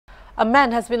A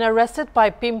man has been arrested by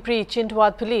Pimpri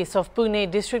Chindwad police of Pune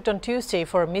district on Tuesday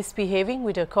for misbehaving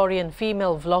with a Korean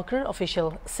female vlogger,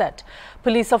 official said.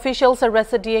 Police officials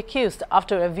arrested the accused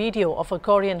after a video of a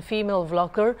Korean female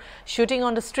vlogger shooting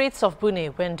on the streets of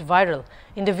Pune went viral.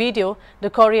 In the video,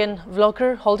 the Korean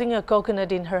vlogger holding a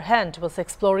coconut in her hand was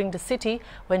exploring the city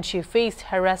when she faced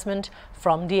harassment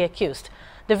from the accused.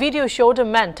 The video showed a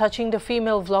man touching the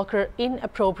female vlogger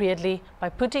inappropriately by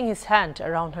putting his hand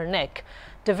around her neck.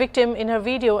 The victim in her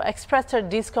video expressed her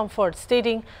discomfort,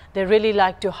 stating they really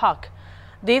like to hug.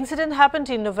 The incident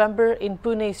happened in November in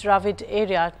Pune's Ravid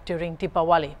area during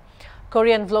Deepawali.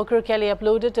 Korean vlogger Kelly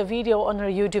uploaded a video on her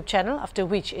YouTube channel, after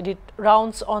which it did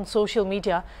rounds on social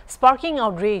media, sparking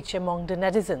outrage among the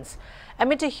netizens.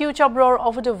 Amid a huge uproar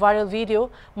over the viral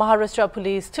video, Maharashtra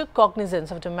police took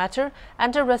cognizance of the matter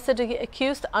and arrested the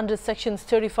accused under sections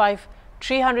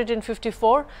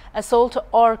 354, assault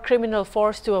or criminal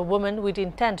force to a woman with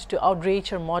intent to outrage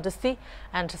her modesty,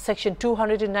 and section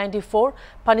 294,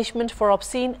 punishment for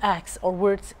obscene acts or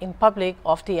words in public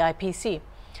of the IPC.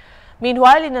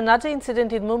 Meanwhile, in another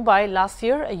incident in Mumbai last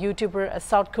year, a YouTuber, a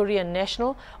South Korean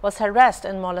national, was harassed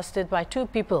and molested by two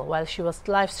people while she was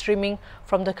live streaming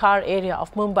from the car area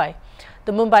of Mumbai.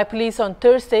 The Mumbai police on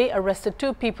Thursday arrested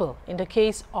two people in the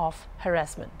case of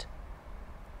harassment.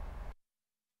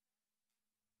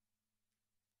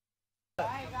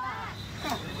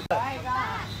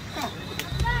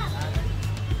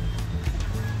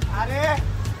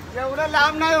 एवढं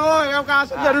लांब नाही हो एवढा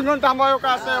असं धरून घेऊन थांबा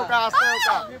एवढा असं एवढा असं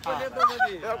एवढा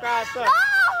एवढा असं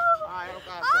हां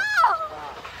एवढा असं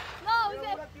No,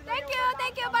 thank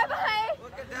you, bye bye.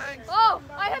 Okay, thanks. Oh,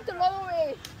 I have to run away.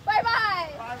 Bye bye.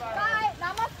 Bye.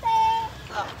 Namaste.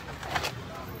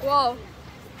 Wow.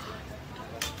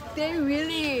 They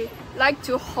really like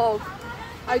to hug.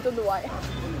 I don't know why.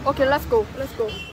 Okay, let's go.